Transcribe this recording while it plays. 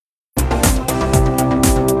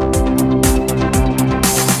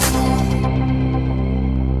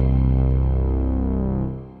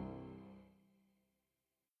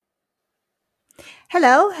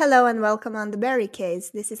Hello, and welcome on The Berry Case.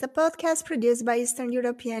 This is a podcast produced by Eastern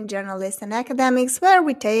European journalists and academics where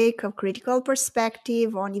we take a critical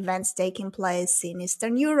perspective on events taking place in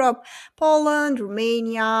Eastern Europe, Poland,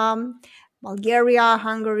 Romania, Bulgaria,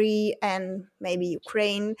 Hungary, and maybe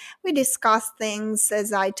Ukraine. We discuss things,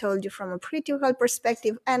 as I told you, from a critical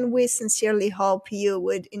perspective, and we sincerely hope you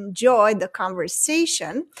would enjoy the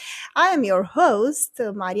conversation. I am your host,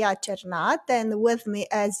 Maria Cernat, and with me,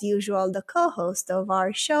 as usual, the co-host of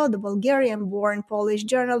our show, the Bulgarian-born Polish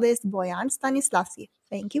journalist Boyan Stanislavski.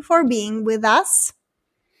 Thank you for being with us.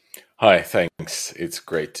 Hi, thanks. It's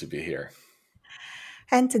great to be here.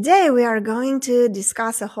 And today we are going to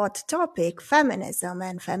discuss a hot topic, feminism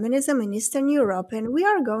and feminism in Eastern Europe. And we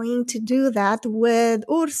are going to do that with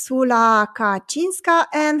Ursula Kaczynska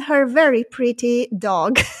and her very pretty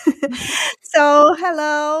dog. So,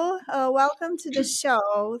 hello, welcome to the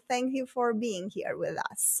show. Thank you for being here with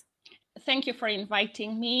us. Thank you for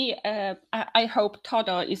inviting me. I hope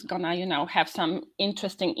Todo is gonna, have some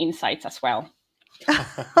interesting insights as well.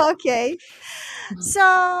 Okay.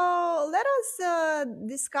 So let us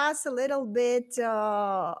discuss a little bit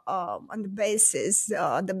on the basis,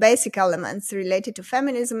 the basic elements related to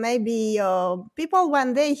feminism. Maybe people,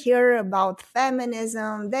 when they hear about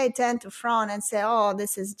feminism, they tend to frown and say, oh,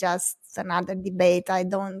 this is just another debate. I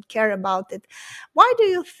don't care about it. Why do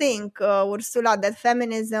you think, Ursula, that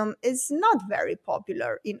feminism is not very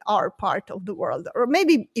popular in our part of the world? Or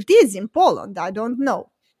maybe it is in Poland, I don't know.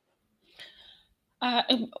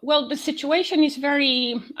 Well, the situation is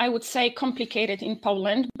very, I would say, complicated in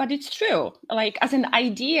Poland, but it's true. Like as an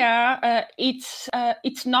idea, it's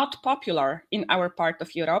not popular in our part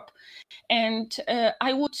of Europe, and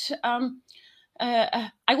I would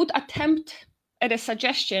attempt at a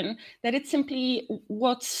suggestion that it's simply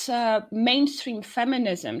what's mainstream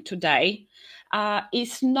feminism today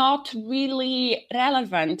is not really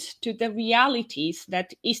relevant to the realities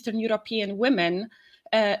that Eastern European women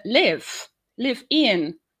live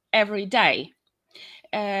in every day.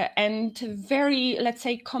 And very, let's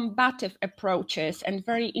say, combative approaches and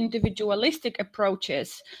very individualistic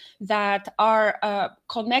approaches that are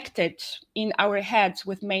connected in our heads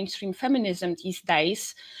with mainstream feminism these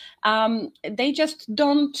days, they just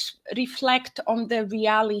don't reflect on the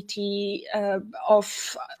reality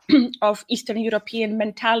of Eastern European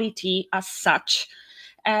mentality as such,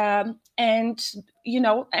 and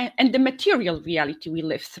the material reality we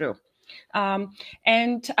live through. I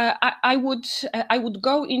would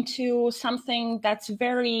go into something that's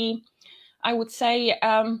very, I would say,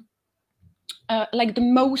 like the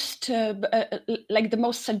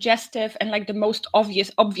most suggestive and like the most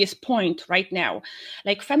obvious point right now.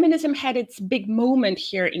 Like feminism had its big moment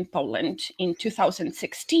here in Poland in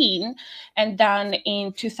 2016, and then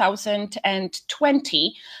in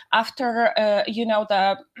 2020, after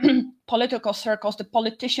the political circles, the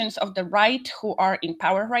politicians of the right who are in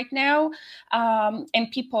power right now,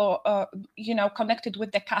 and people connected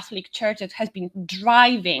with the Catholic Church that has been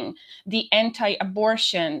driving the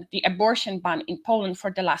abortion ban in Poland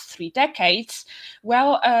for the last 3 decades.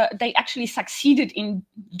 Well, they actually succeeded in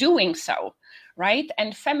doing so, right?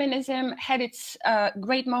 And feminism had its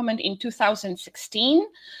great moment in 2016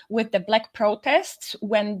 with the Black protests,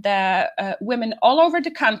 when the women all over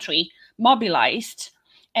the country mobilized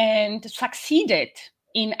and succeeded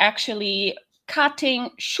in actually cutting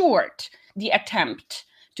short the attempt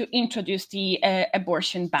to introduce the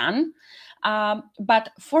abortion ban. But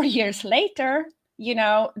 4 years later,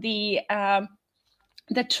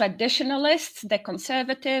 the traditionalists, the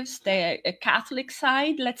conservatives, the Catholic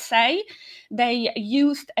side, let's say, they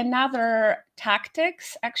used another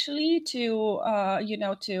tactics actually to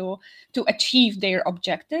achieve their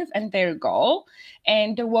objective and their goal.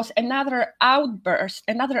 And there was another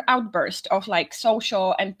outburst of like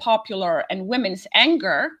social and popular and women's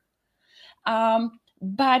anger.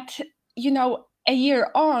 But a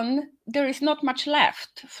year on, there is not much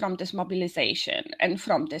left from this mobilization and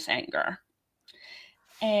from this anger.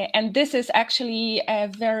 And this is actually a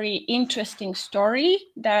very interesting story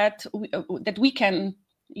that we can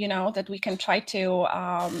try to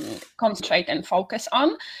concentrate and focus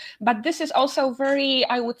on. But this is also very,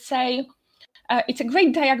 I would say, it's a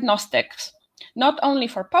great diagnostics, not only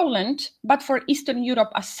for Poland, but for Eastern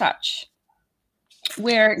Europe as such,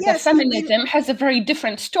 where the feminism has a very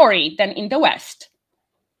different story than in the West.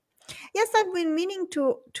 Yes, I've been meaning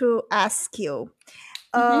to ask you.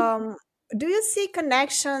 Do you see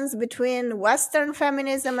connections between Western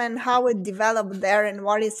feminism and how it developed there and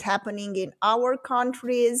what is happening in our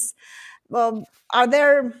countries? Well, are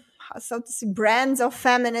there so to say, brands of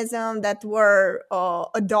feminism that were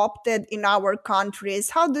adopted in our countries.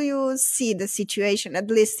 How do you see the situation, at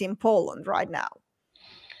least in Poland right now?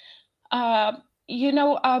 Uh,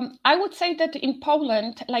 I would say that in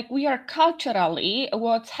Poland, like we are culturally,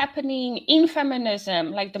 what's happening in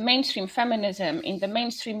feminism, like the mainstream feminism in the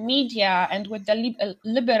mainstream media and with the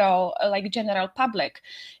liberal, like general public,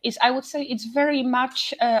 is I would say it's very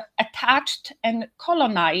much attached and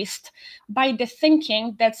colonized by the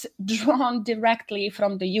thinking that's drawn directly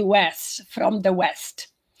from the US, from the West.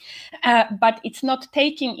 But it's not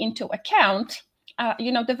taking into account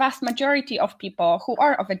the vast majority of people who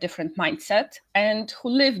are of a different mindset and who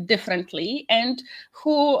live differently and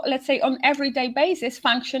who, let's say, on everyday basis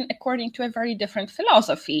function according to a very different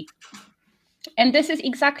philosophy. And this is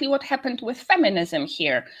exactly what happened with feminism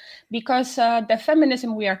here, because the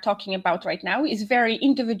feminism we are talking about right now is very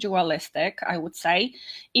individualistic, I would say,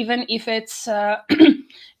 even if it's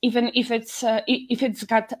if it's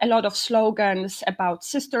got a lot of slogans about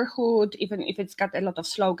sisterhood, even if it's got a lot of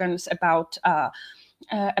slogans about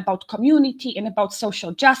community and about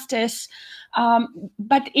social justice.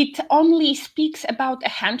 But it only speaks about a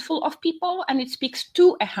handful of people, and it speaks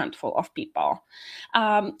to a handful of people.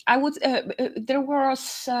 There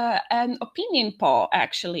was an opinion poll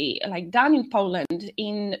actually, like done in Poland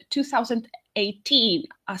in 2018,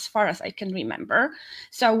 as far as I can remember.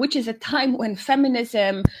 So, which is a time when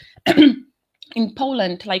feminism in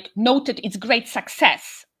Poland, like, noted its great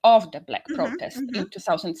success of the Black protest in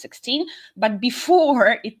 2016, but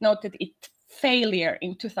before it noted its failure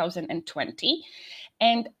in 2020.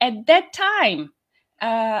 And at that time,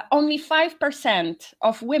 only 5%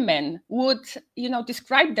 of women would,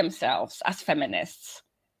 describe themselves as feminists.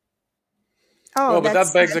 Oh, Well, but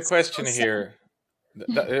that begs a that's question so here.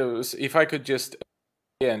 If I could just,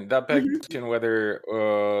 again, that begs the question whether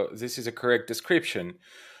this is a correct description.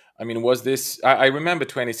 I mean, was this? I remember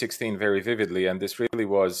 2016 very vividly, and this really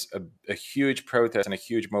was a huge protest and a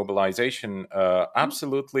huge mobilization.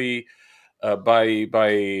 Absolutely, in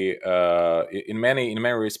many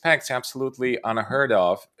respects, absolutely unheard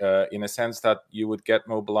of. In a sense that you would get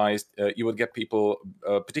mobilized, you would get people,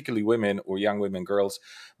 particularly women or young women, girls,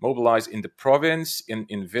 mobilized in the province,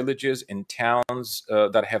 in villages, in towns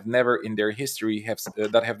that have never in their history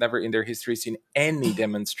seen any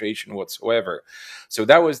demonstration whatsoever. So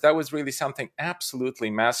that was really something absolutely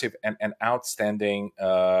massive and outstanding.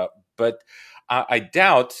 But I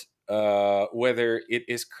doubt whether it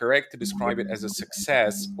is correct to describe it as a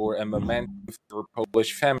success or a momentum for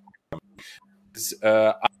Polish feminism.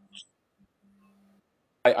 Uh,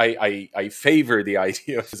 I favor the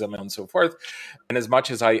idea of feminism and so forth, and as much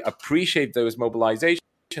as I appreciate those mobilizations,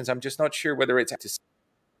 I'm just not sure whether it's to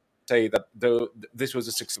say that this was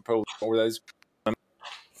a success or that is.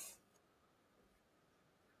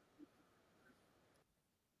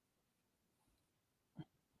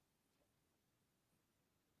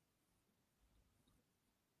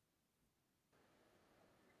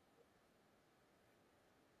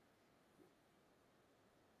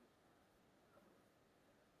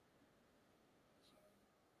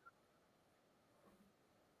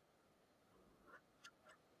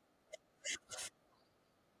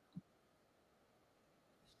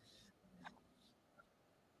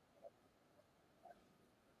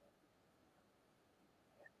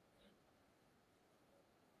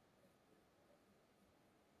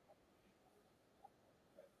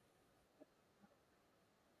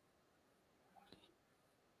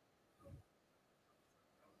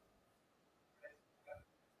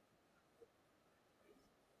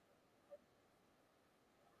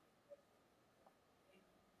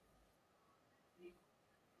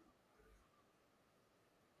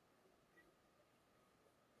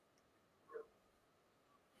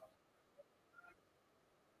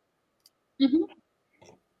 Mhm.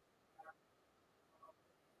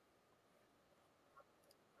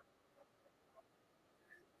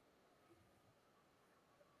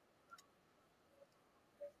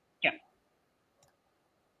 Yeah.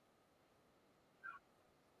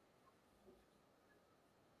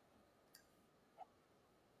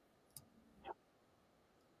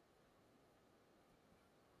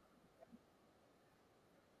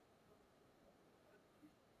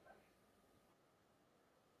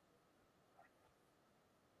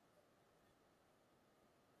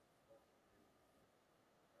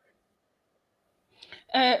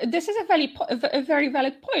 This is a very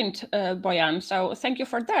valid point, Boyan. So thank you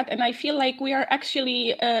for that. And I feel like we are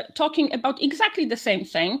actually talking about exactly the same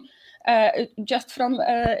thing. just from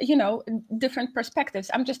different perspectives.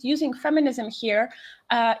 I'm just using feminism here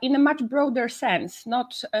in a much broader sense,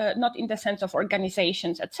 not in the sense of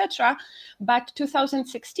organizations, etc. But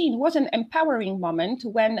 2016 was an empowering moment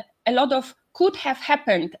when a lot of could have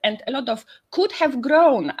happened and a lot of could have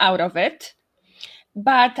grown out of it.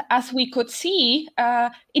 But as we could see,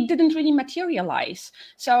 it didn't really materialize.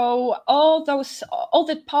 So all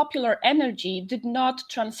that popular energy did not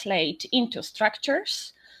translate into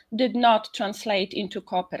structures, did not translate into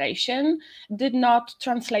cooperation, did not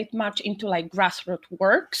translate much into like grassroots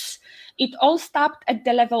works. It all stopped at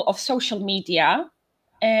the level of social media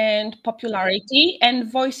and popularity and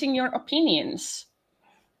voicing your opinions,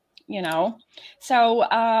 you know. So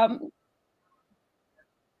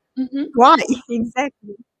mhm. Why?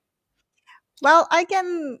 Exactly. Well, I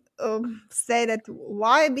can say that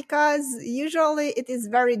why, because usually it is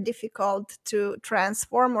very difficult to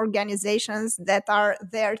transform organizations that are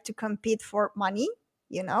there to compete for money,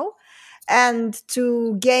 you know, and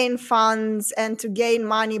to gain funds and to gain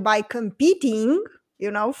money by competing,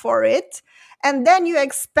 for it. And then you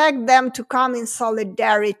expect them to come in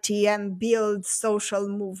solidarity and build social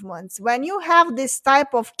movements. When you have this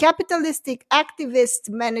type of capitalistic activist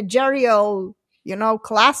managerial,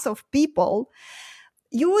 class of people,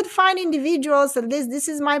 you would find individuals, at least this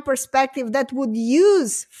is my perspective, that would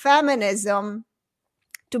use feminism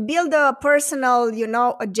to build a personal,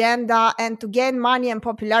 agenda and to gain money and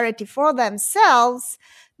popularity for themselves,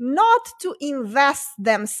 not to invest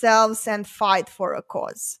themselves and fight for a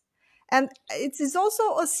cause. And it is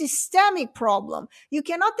also a systemic problem. You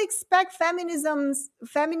cannot expect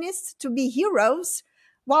feminists to be heroes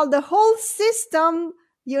while the whole system,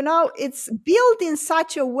 it's built in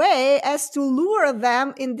such a way as to lure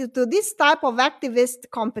them into this type of activist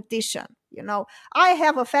competition. I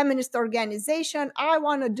have a feminist organization. I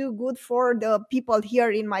want to do good for the people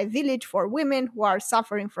here in my village, for women who are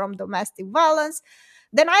suffering from domestic violence.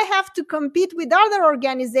 Then I have to compete with other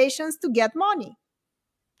organizations to get money.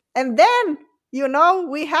 And then,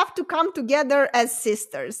 we have to come together as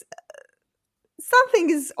sisters. Something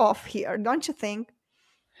is off here, don't you think?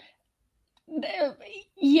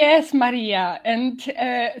 Yes, Maria, and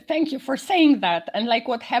thank you for saying that. And like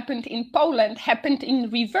what happened in Poland happened in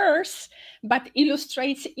reverse, but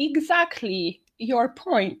illustrates exactly your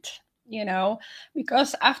point,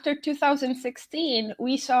 because after 2016,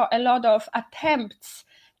 we saw a lot of attempts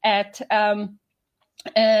at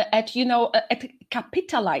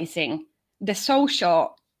capitalizing the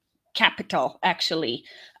social capital, actually,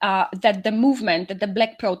 that the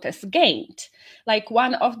Black protests gained. Like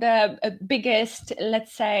one of the biggest,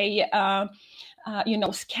 let's say,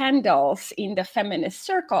 scandals in the feminist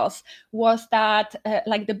circles was that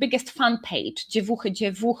like the biggest fan page, Dziewuchy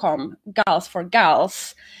Dziewuchom, Girls for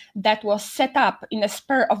Girls, that was set up in a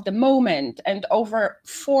spur of the moment and over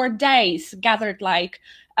 4 days gathered like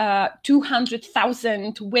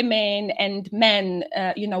 200,000 women and men,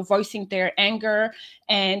 voicing their anger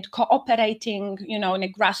and cooperating, on a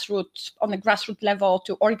grassroots level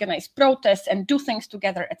to organize protests and do things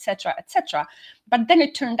together, etc., etc. But then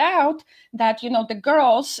it turned out that, the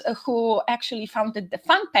girls who actually founded the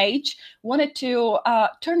fan page wanted to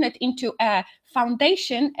turn it into a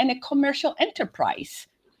foundation and a commercial enterprise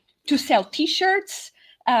to sell T-shirts,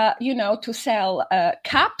 to sell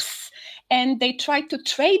cups, and they tried to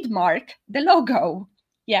trademark the logo,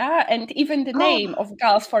 and even the name of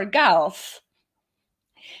Girls for Girls.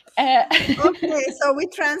 Okay, so we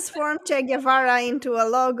transformed Che Guevara into a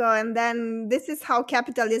logo, and then this is how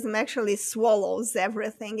capitalism actually swallows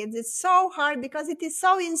everything. It is so hard because it is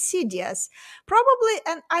so insidious. Probably,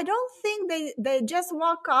 and I don't think they just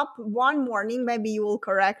woke up one morning, maybe you will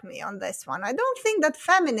correct me on this one. I don't think that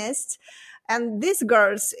feminists and these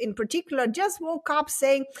girls in particular just woke up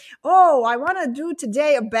saying, oh, I want to do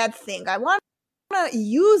today a bad thing. I want to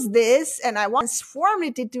use this and I want to transform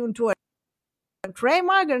it into a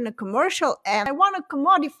trademark and a commercial, and I want to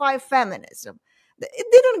commodify feminism. It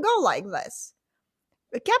didn't go like this.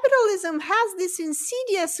 Capitalism has this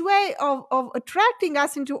insidious way of attracting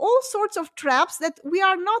us into all sorts of traps that we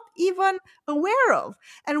are not even aware of.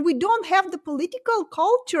 And we don't have the political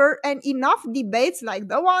culture and enough debates like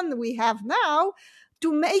the one we have now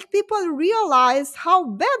to make people realize how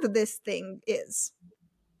bad this thing is.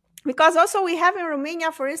 Because also we have in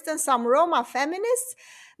Romania, for instance, some Roma feminists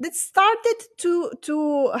that started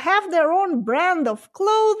to have their own brand of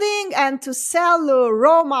clothing and to sell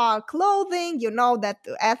Roma clothing, that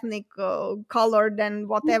ethnic colored and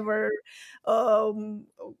whatever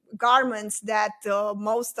garments that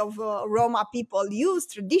most of Roma people use,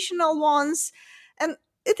 traditional ones. And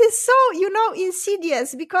it is so,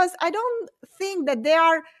 insidious, because I don't think that they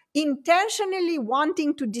are intentionally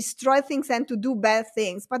wanting to destroy things and to do bad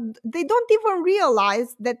things, but they don't even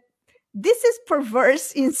realize that this is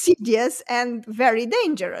perverse, insidious, and very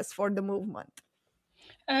dangerous for the movement.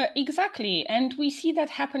 Exactly, and we see that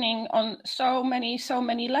happening on so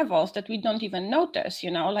many levels that we don't even notice.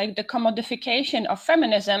 Like the commodification of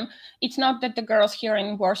feminism. It's not that the girls here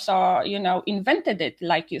in Warsaw, invented it,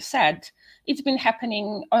 like you said. It's been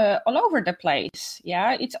happening all over the place.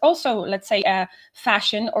 Yeah, it's also, let's say, a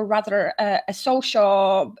fashion, or rather a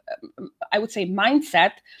social, I would say,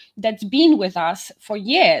 mindset that's been with us for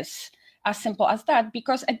years. As simple as that,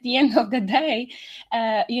 because at the end of the day,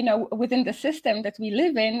 within the system that we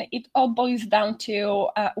live in, it all boils down to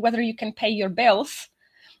whether you can pay your bills,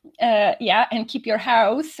 and keep your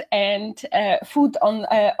house and food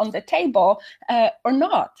on the table, or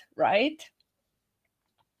not, right?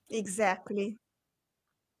 Exactly.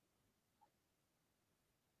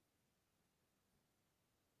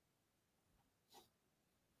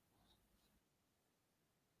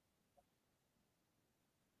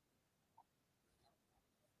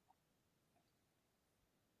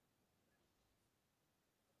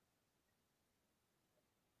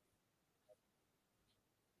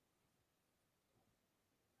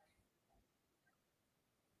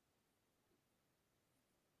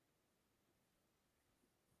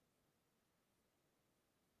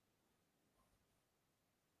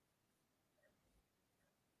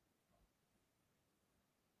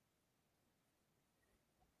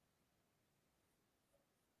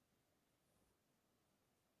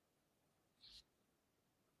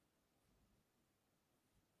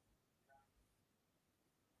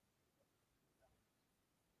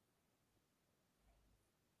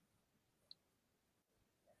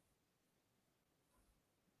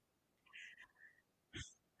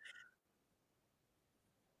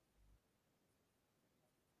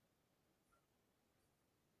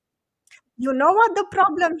 You know what the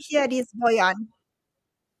problem here is, Boyan?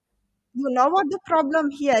 You know what the problem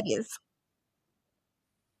here is?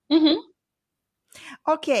 Mm-hmm.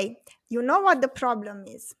 Okay, you know what the problem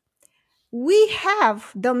is? We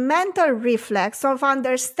have the mental reflex of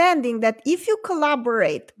understanding that if you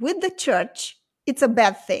collaborate with the church, it's a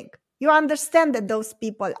bad thing. You understand that those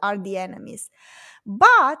people are the enemies.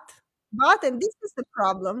 But, and this is the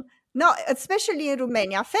problem, no, especially in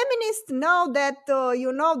Romania, feminists know that,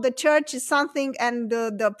 the church is something, and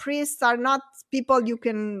the priests are not people you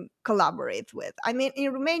can collaborate with. I mean,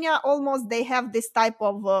 in Romania, almost they have this type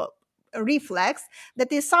of reflex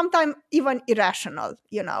that is sometimes even irrational.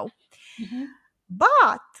 Mm-hmm.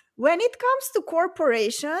 But when it comes to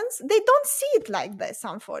corporations, they don't see it like this,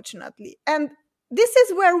 unfortunately. And this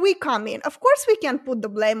is where we come in. Of course, we can put the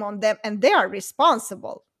blame on them, and they are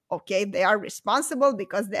responsible. Okay, they are responsible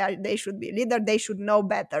because they should be leader, they should know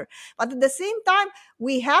better. But at the same time,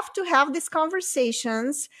 we have to have these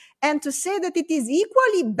conversations and to say that it is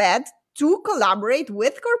equally bad to collaborate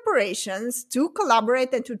with corporations, to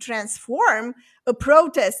collaborate and to transform a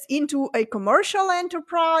protest into a commercial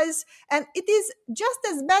enterprise, and it is just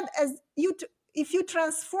as bad as if you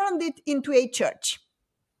transformed it into a church.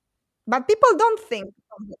 But people don't think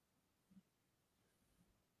of it.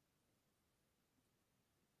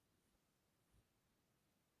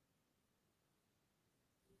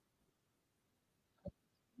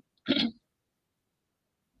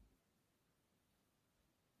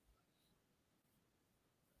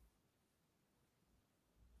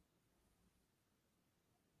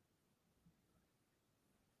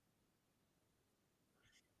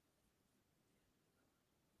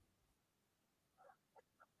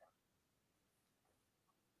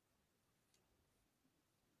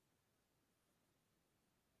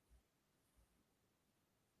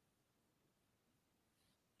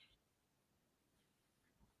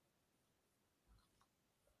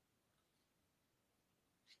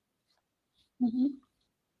 Mm-hmm.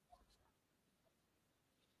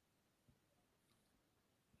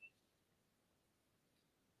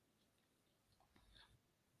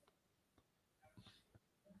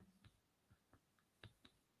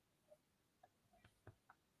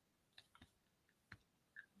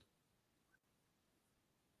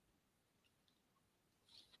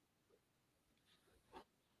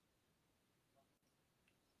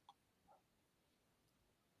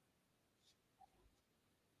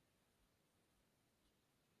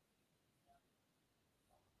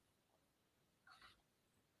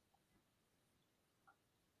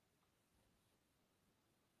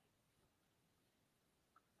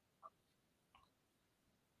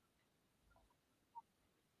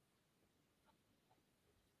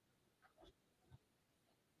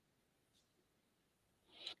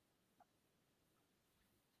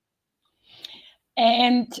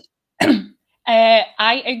 And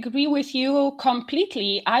I agree with you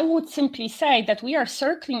completely. I would simply say that we are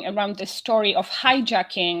circling around the story of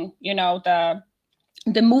hijacking,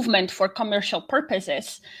 the movement for commercial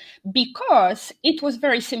purposes, because it was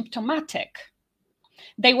very symptomatic.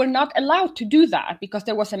 They were not allowed to do that because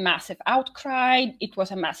there was a massive outcry, it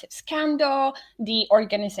was a massive scandal, the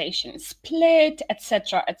organization split,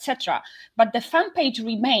 etc., etc. But the fan page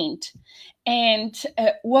remained. And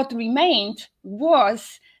what remained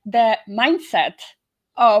was the mindset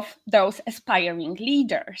of those aspiring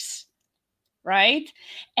leaders, right?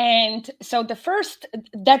 And so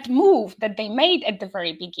that move that they made at the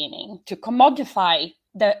very beginning to commodify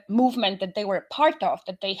the movement that they were a part of,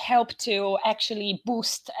 that they helped to actually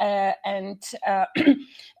boost and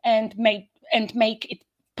make it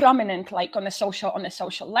prominent, like on a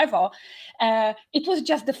social level, it was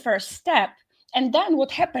just the first step. And then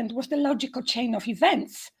what happened was the logical chain of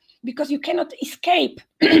events, because you cannot escape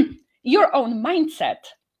your own mindset.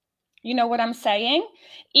 You know what I'm saying?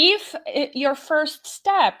 If your first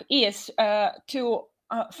step is to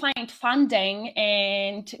find funding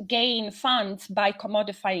and gain funds by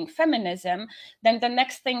commodifying feminism, then the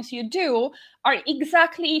next things you do are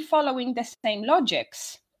exactly following the same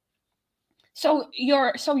logics. So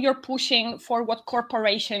you're pushing for what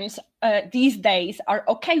corporations these days are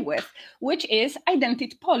okay with, which is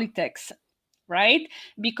identity politics, right?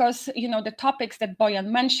 Because the topics that Boyan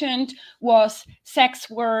mentioned was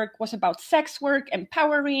about sex work,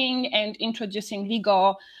 empowering and introducing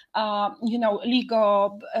legal and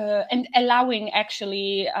allowing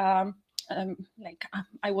actually I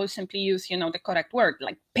will simply use the correct word,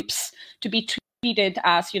 like pips, to be treated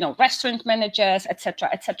as restaurant managers, etc.,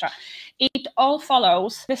 etc. It all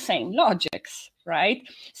follows the same logics, right?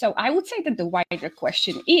 So I would say that the wider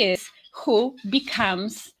question is who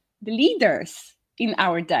becomes the leaders in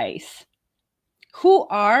our days? Who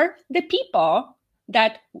are the people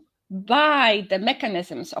that, by the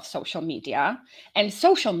mechanisms of social media and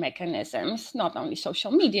social mechanisms, not only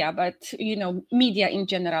social media, but media in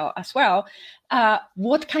general as well,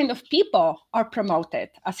 what kind of people are promoted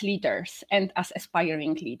as leaders and as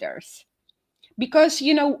aspiring leaders? Because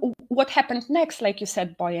what happened next, like you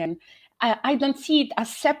said, Boyan, I don't see it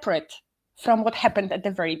as separate from what happened at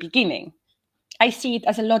the very beginning. I see it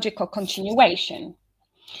as a logical continuation.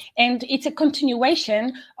 And it's a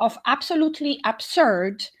continuation of absolutely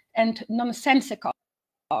absurd and nonsensical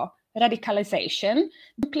radicalization.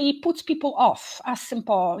 Simply puts people off, as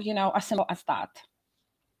simple as that.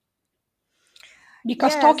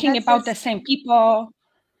 Because Yes, talking that's about the same people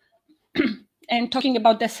and talking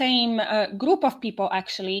about the same group of people,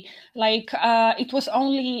 actually, like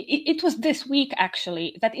it was this week,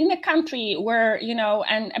 actually, that in a country where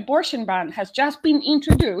an abortion ban has just been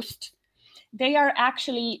introduced, they are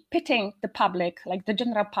actually pitting the public, like the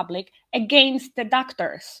general public, against the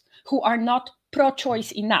doctors who are not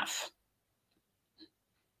pro-choice enough.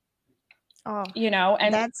 oh, And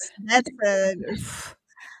that's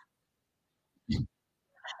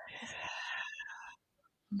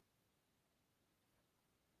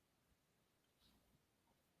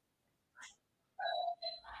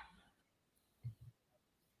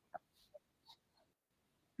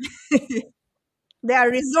they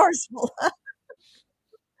are resourceful.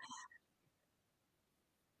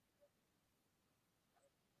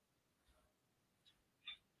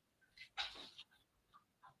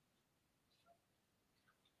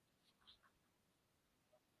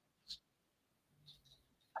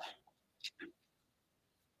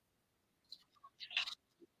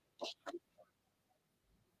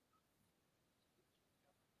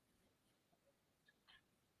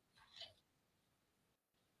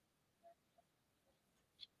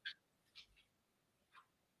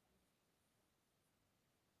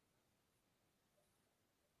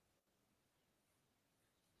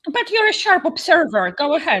 but you're a sharp observer.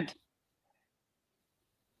 Go ahead.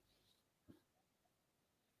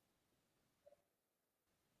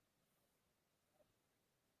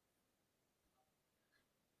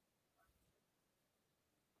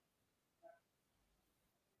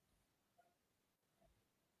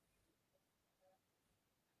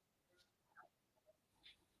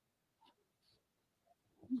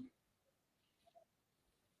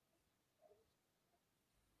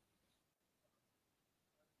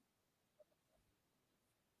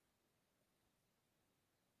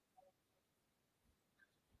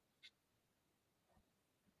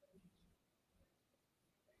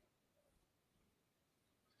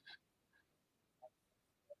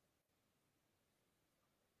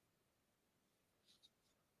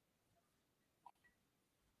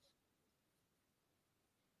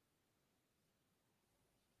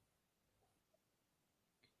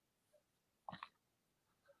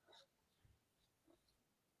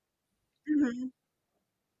 Mhm.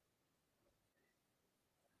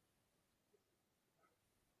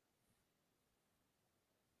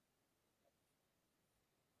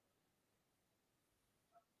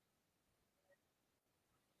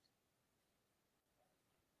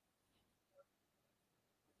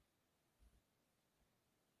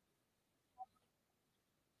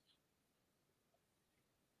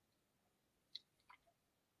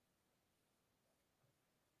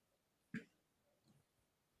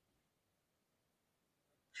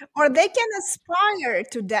 Or they can aspire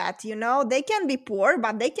to that, they can be poor,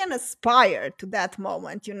 but they can aspire to that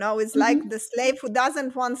moment. It's like Mhm. the slave who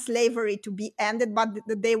doesn't want slavery to be ended, but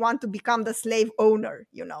they want to become the slave owner.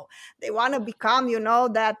 They want to become,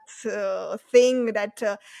 that thing that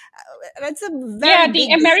that's a very Yeah, the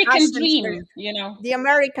big American discussion here. dream, The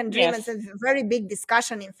American dream is Yes. a very big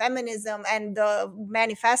discussion in feminism, and the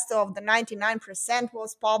manifesto of the 99%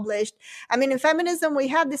 was published. I mean, in feminism, we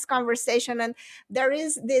had this conversation, and there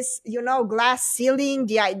is this, glass ceiling,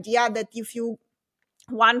 the idea that if you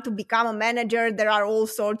want to become a manager, there are all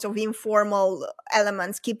sorts of informal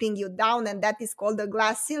elements keeping you down, and that is called the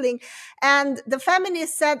glass ceiling. And the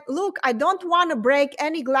feminists said, look, I don't want to break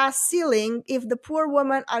any glass ceiling if the poor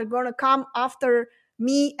women are going to come after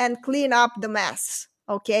me and clean up the mess.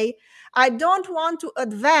 Okay, I don't want to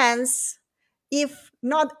advance if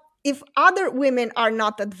not if other women are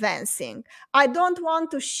not advancing. I don't want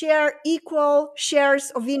to share equal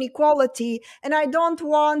shares of inequality, and I don't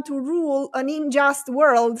want to rule an unjust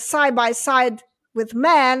world side by side with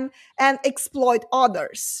men and exploit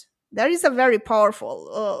others. There is a very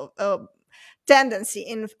powerful tendency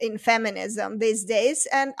in feminism these days,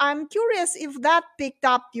 and I'm curious if that picked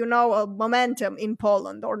up, a momentum in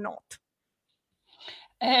Poland or not.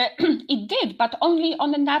 It did, but only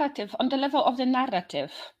on the narrative, on the level of the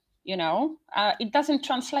narrative. It doesn't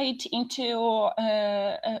translate into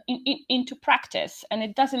practice, and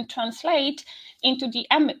it doesn't translate into the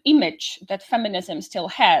image that feminism still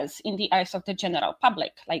has in the eyes of the general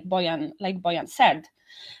public, like Bojan said.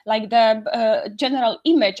 Like the general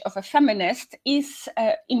image of a feminist is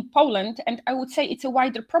in Poland, and I would say it's a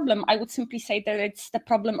wider problem. I would simply say that it's the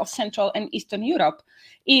problem of Central and Eastern Europe,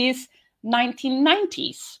 is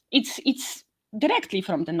 1990s. It's directly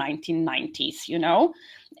from the 1990s,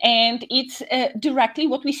 and it's directly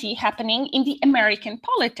what we see happening in the American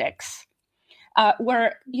politics.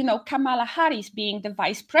 Where Kamala Harris being the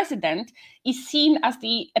vice president is seen as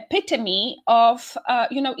the epitome of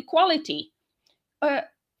equality, uh,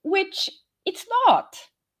 which it's not,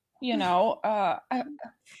 you know,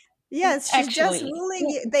 Yes, she's just actually.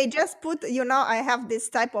 ruling. They just put, I have this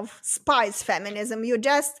type of spice feminism. You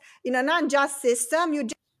just, in an unjust system, you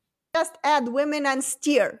just add women and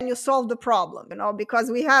steer, and you solve the problem, because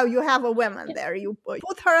you have a woman there. You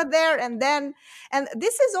put her there, and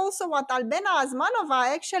this is also what Albena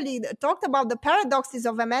Asmanova actually talked about, the paradoxes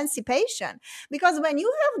of emancipation. Because when you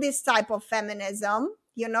have this type of feminism,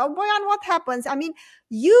 Boyan, what happens? I mean,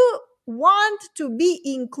 you want to be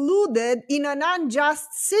included in an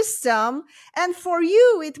unjust system, and for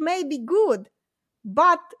you it may be good,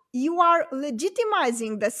 but you are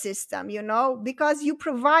legitimizing the system, because you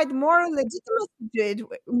provide more legitimacy to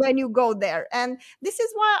it when you go there. And this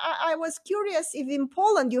is why I was curious if in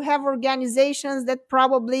Poland you have organizations that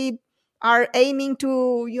probably are aiming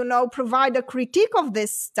to, provide a critique of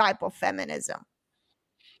this type of feminism.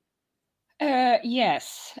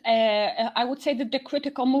 Yes, I would say that the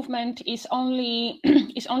critical movement is only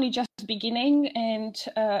is only just beginning, and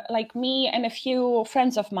like me and a few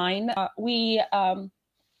friends of mine, we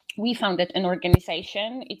founded an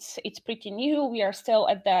organization. It's pretty new. We are still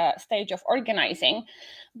at the stage of organizing,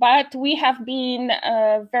 but we have been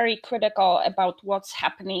very critical about what's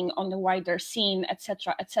happening on the wider scene,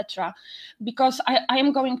 etc., etc. Because I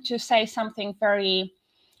am going to say something very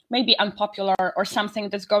maybe unpopular or something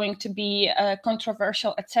that's going to be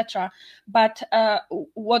controversial, etc. But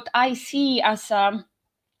what I see as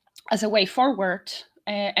a way forward,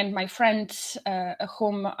 and my friends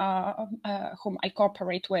whom I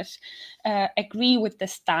cooperate with agree with the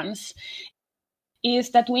stance, is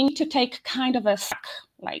that we need to take kind of a sack,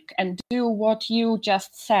 and do what you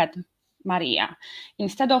just said, Maria.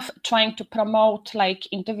 Instead of trying to promote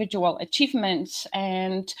individual achievements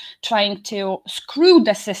and trying to screw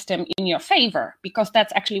the system in your favor, because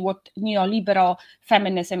that's actually what neoliberal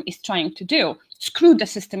feminism is trying to do: screw the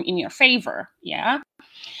system in your favor. Yeah.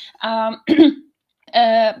 Um,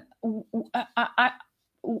 uh,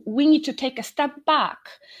 we need to take a step back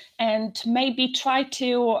and maybe try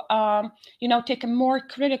to take a more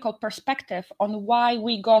critical perspective on why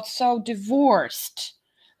we got so divorced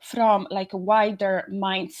from a wider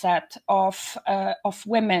mindset of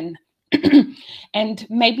women And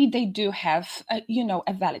maybe they do have,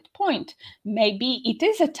 a valid point. Maybe it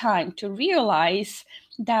is a time to realize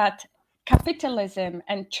that capitalism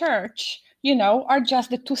and church, are just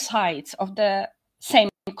the two sides of the same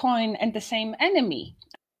coin and the same enemy.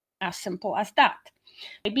 As simple as that.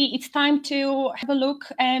 Maybe it's time to have a look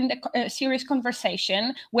and a serious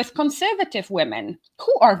conversation with conservative women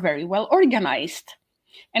who are very well organized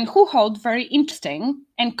and who hold very interesting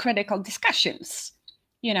and critical discussions,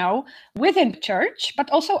 within church, but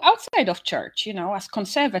also outside of church, as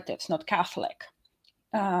conservatives, not Catholic,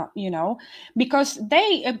 because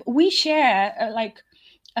we share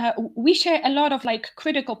a lot of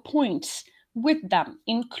critical points with them,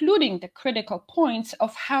 including the critical points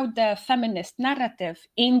of how the feminist narrative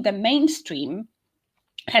in the mainstream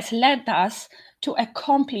has led us to a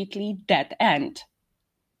completely dead end.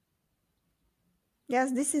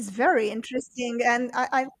 Yes, this is very interesting, and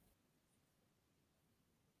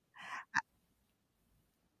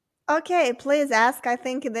okay, please ask. I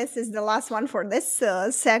think this is the last one for this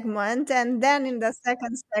segment, and then in the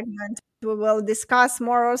second segment we will discuss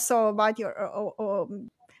more also about your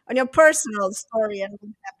on your personal story and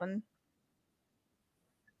what happened.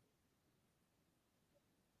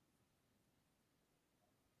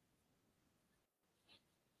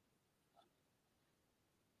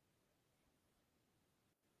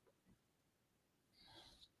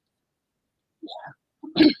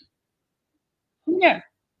 Yeah.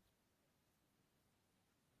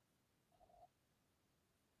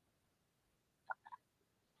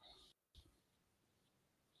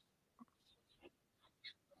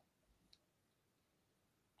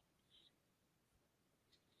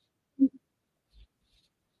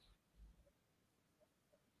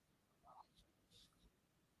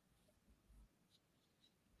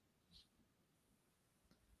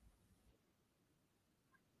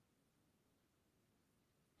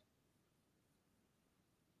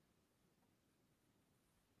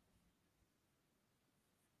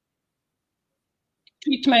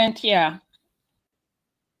 Treatment, yeah.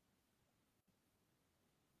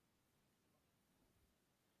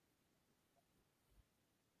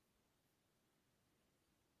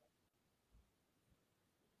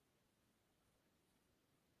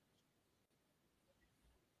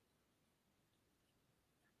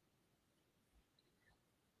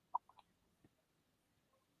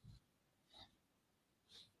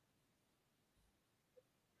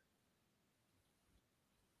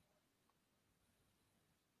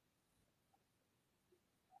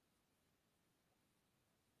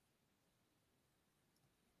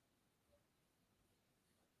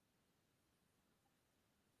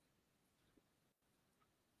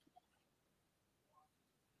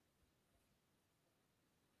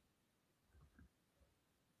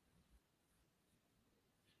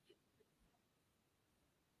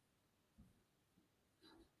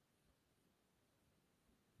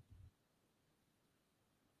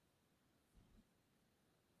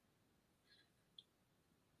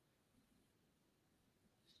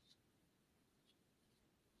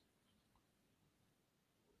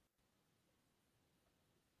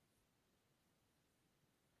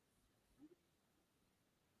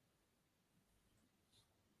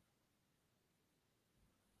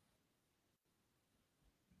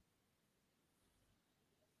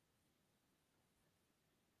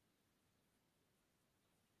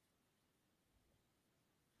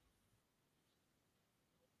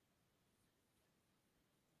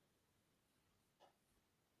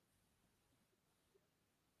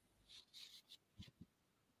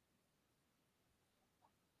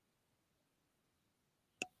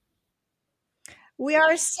 We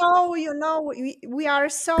are so, we are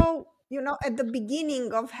so, at the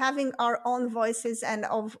beginning of having our own voices and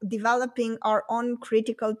of developing our own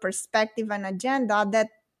critical perspective and agenda, that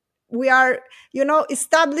we are,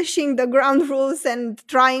 establishing the ground rules and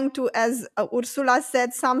trying to, as Ursula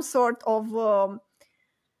said, some sort of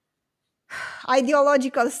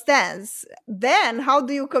ideological stance. Then how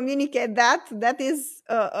do you communicate that? That is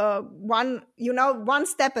one, one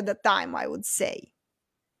step at a time, I would say.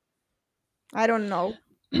 I don't know.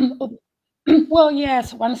 Well,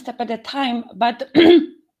 yes, one step at a time, but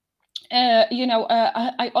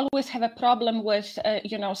I always have a problem with,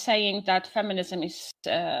 saying that feminism is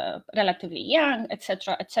relatively young,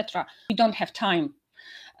 etc., etc. We don't have time.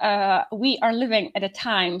 We are living at a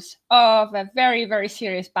times of a very, very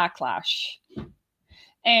serious backlash.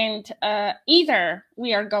 And either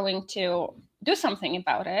we are going to do something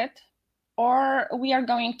about it, or we are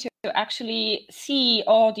going to actually see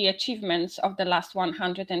all the achievements of the last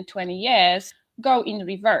 120 years go in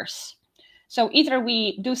reverse. So either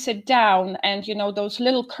we do sit down and, those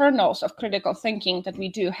little kernels of critical thinking that we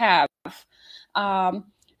do have,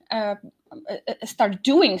 start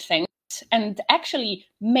doing things and actually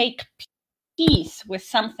make peace with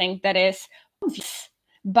something that is obvious,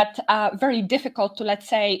 but very difficult to, let's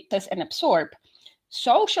say, process and absorb.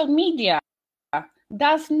 Social media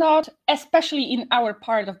does not, especially in our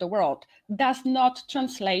part of the world, does not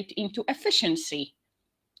translate into efficiency.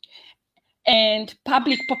 And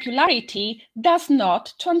public popularity does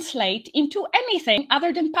not translate into anything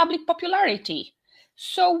other than public popularity.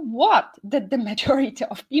 So what that the majority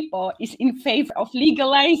of people is in favor of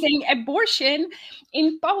legalizing abortion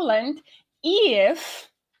in Poland if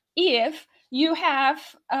you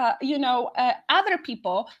have other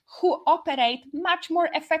people who operate much more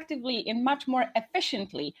effectively and much more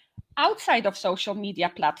efficiently outside of social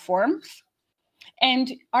media platforms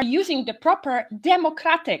and are using the proper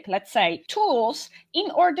democratic, let's say, tools in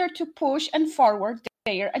order to push and forward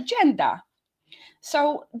their agenda.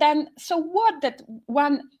 So what that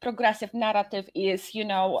one progressive narrative is,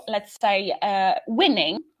 let's say,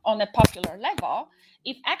 winning on a popular level,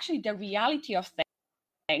 if actually the reality of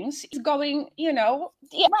things is going,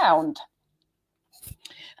 around.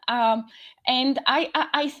 And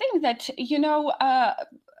I think that,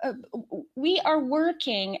 we are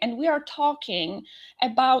working and we are talking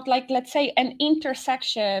about, like, let's say, an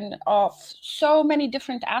intersection of so many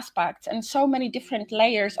different aspects and so many different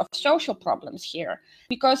layers of social problems here,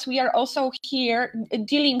 because we are also here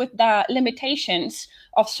dealing with the limitations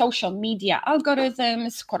of social media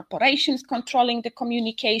algorithms, corporations controlling the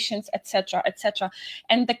communications, etc.,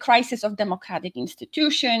 and the crisis of democratic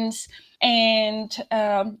institutions. And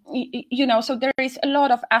so there is a lot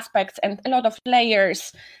of aspects and a lot of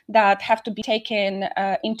layers that have to be taken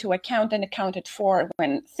into account and accounted for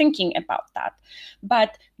when thinking about that.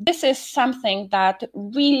 But this is something that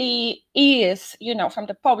really is, from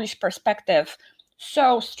the Polish perspective,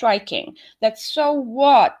 so striking. That so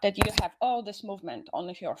what that you have all this movement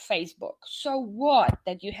on your Facebook? So what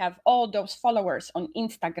that you have all those followers on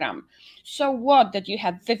Instagram? So what that you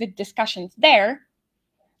have vivid discussions there?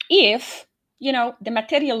 If the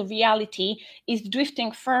material reality is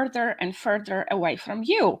drifting further and further away from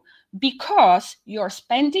you, because you're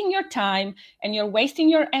spending your time and you're wasting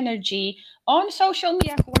your energy on social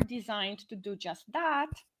media who are designed to do just that,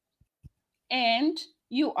 and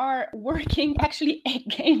you are working actually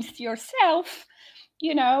against yourself,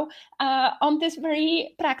 on this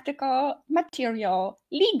very practical, material,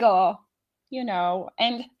 legal,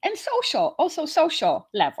 and social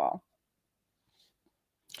level.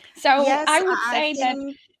 So Yes, I would say that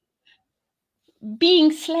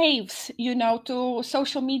being slaves, to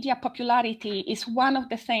social media popularity is one of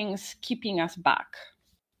the things keeping us back,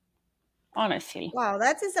 honestly. Wow,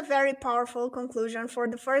 that is a very powerful conclusion for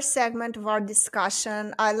the first segment of our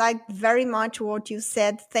discussion. I liked very much what you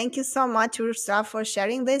said. Thank you so much, Ursula, for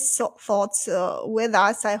sharing these thoughts with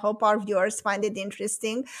us. I hope our viewers find it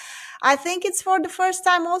interesting. I think it's for the first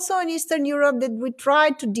time also in Eastern Europe that we try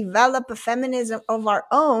to develop a feminism of our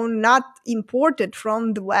own, not imported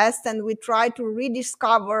from the West, and we try to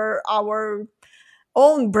rediscover our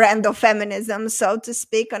own brand of feminism, so to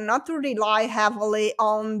speak, and not to rely heavily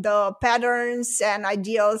on the patterns and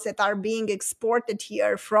ideals that are being exported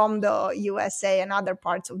here from the USA and other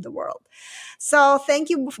parts of the world. So thank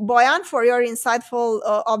you, Boyan, for your insightful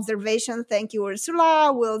observation. Thank you,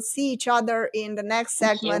 Ursula. We'll see each other in the next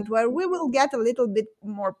segment where we will get a little bit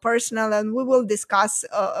more personal and we will discuss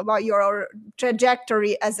about your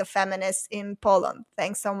trajectory as a feminist in Poland.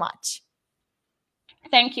 Thanks so much.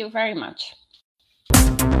 Thank you very much.